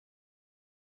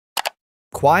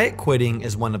Quiet quitting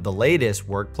is one of the latest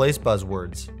workplace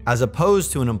buzzwords. As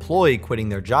opposed to an employee quitting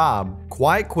their job,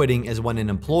 quiet quitting is when an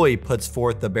employee puts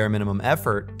forth the bare minimum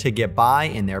effort to get by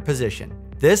in their position.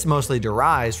 This mostly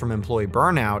derives from employee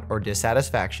burnout or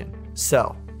dissatisfaction.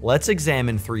 So, let's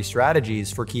examine 3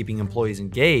 strategies for keeping employees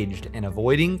engaged and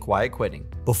avoiding quiet quitting.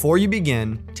 Before you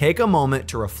begin, take a moment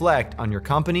to reflect on your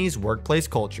company's workplace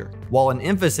culture. While an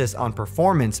emphasis on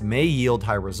performance may yield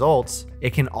high results,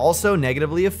 it can also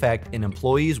negatively affect an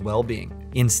employee's well-being.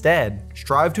 Instead,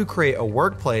 strive to create a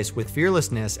workplace with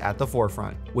fearlessness at the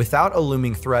forefront. Without a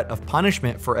looming threat of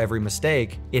punishment for every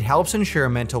mistake, it helps ensure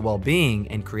mental well-being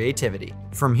and creativity.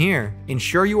 From here,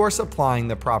 ensure you are supplying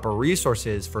the proper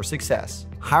resources for success.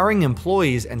 Hiring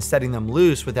employees and setting them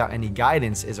loose without any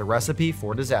guidance is a recipe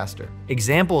for disaster.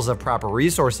 Examples of proper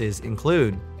resources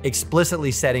include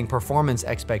explicitly setting performance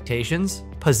expectations,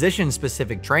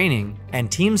 position-specific training,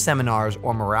 and team seminars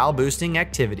or morale-boosting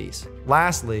activities.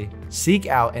 Lastly, seek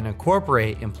out and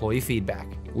incorporate employee feedback.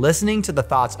 Listening to the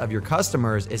thoughts of your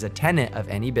customers is a tenet of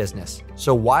any business,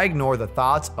 so why ignore the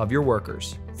thoughts of your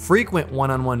workers? Frequent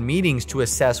one-on-one meetings to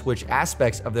assess which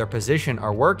aspects of their position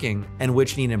are working and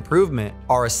which need improvement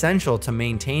are essential to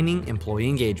maintaining employee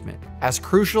engagement. As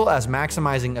crucial as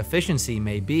maximizing efficiency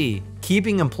may be,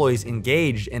 keeping employees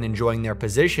engaged and enjoying their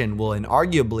position will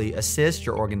inarguably assist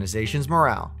your organization's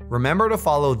morale. Remember to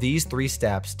follow these 3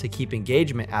 steps to keep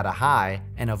engagement at a high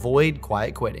and avoid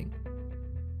quiet quitting.